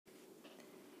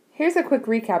Here's a quick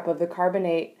recap of the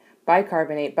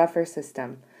carbonate-bicarbonate buffer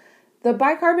system. The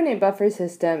bicarbonate buffer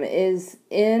system is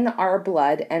in our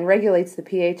blood and regulates the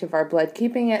pH of our blood,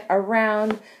 keeping it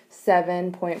around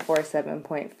 7.4,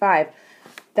 7.5.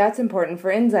 That's important for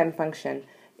enzyme function.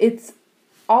 It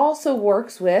also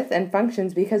works with and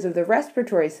functions because of the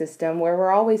respiratory system, where we're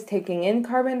always taking in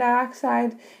carbon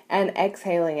dioxide and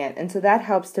exhaling it. And so that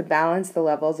helps to balance the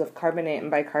levels of carbonate and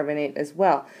bicarbonate as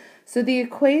well. So the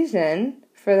equation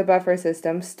for the buffer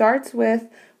system starts with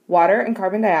water and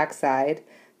carbon dioxide.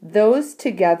 Those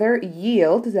together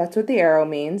yield, that's what the arrow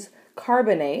means,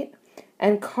 carbonate.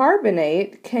 And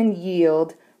carbonate can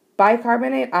yield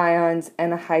bicarbonate ions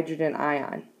and a hydrogen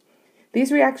ion.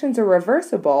 These reactions are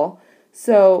reversible,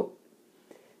 so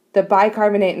the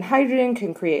bicarbonate and hydrogen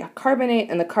can create carbonate,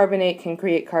 and the carbonate can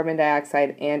create carbon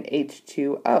dioxide and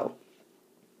H2O.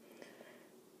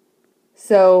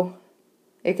 So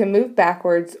it can move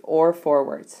backwards or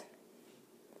forwards.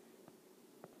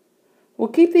 We'll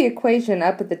keep the equation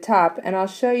up at the top, and I'll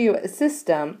show you a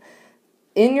system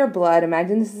in your blood.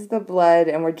 Imagine this is the blood,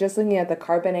 and we're just looking at the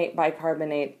carbonate,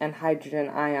 bicarbonate, and hydrogen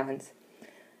ions.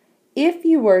 If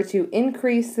you were to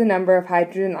increase the number of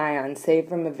hydrogen ions, say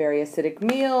from a very acidic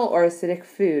meal or acidic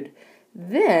food,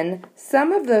 then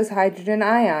some of those hydrogen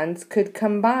ions could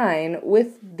combine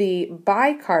with the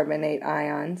bicarbonate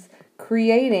ions,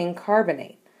 creating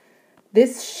carbonate.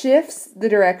 This shifts the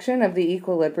direction of the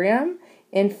equilibrium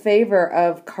in favor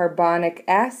of carbonic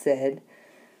acid,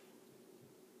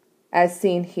 as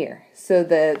seen here. So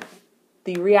the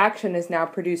reaction is now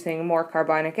producing more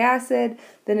carbonic acid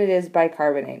than it is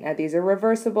bicarbonate. Now these are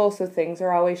reversible, so things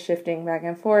are always shifting back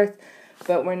and forth,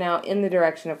 but we're now in the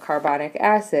direction of carbonic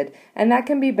acid. And that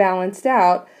can be balanced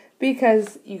out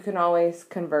because you can always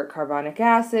convert carbonic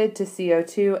acid to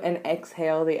CO2 and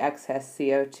exhale the excess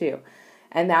CO2.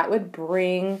 And that would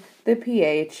bring the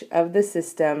pH of the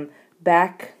system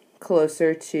back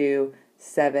closer to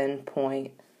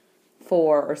 7.4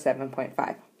 or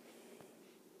 7.5.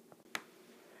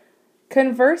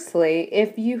 Conversely,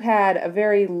 if you had a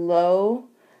very low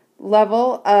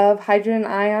level of hydrogen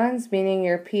ions, meaning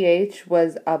your pH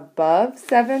was above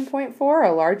 7.4,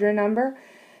 a larger number,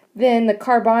 then the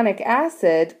carbonic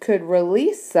acid could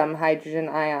release some hydrogen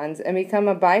ions and become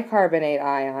a bicarbonate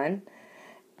ion,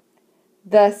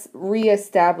 thus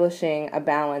reestablishing a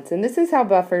balance. And this is how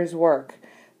buffers work.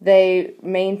 They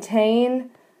maintain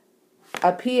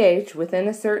a pH within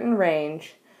a certain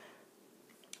range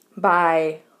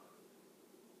by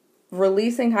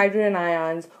releasing hydrogen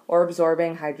ions or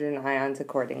absorbing hydrogen ions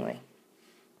accordingly.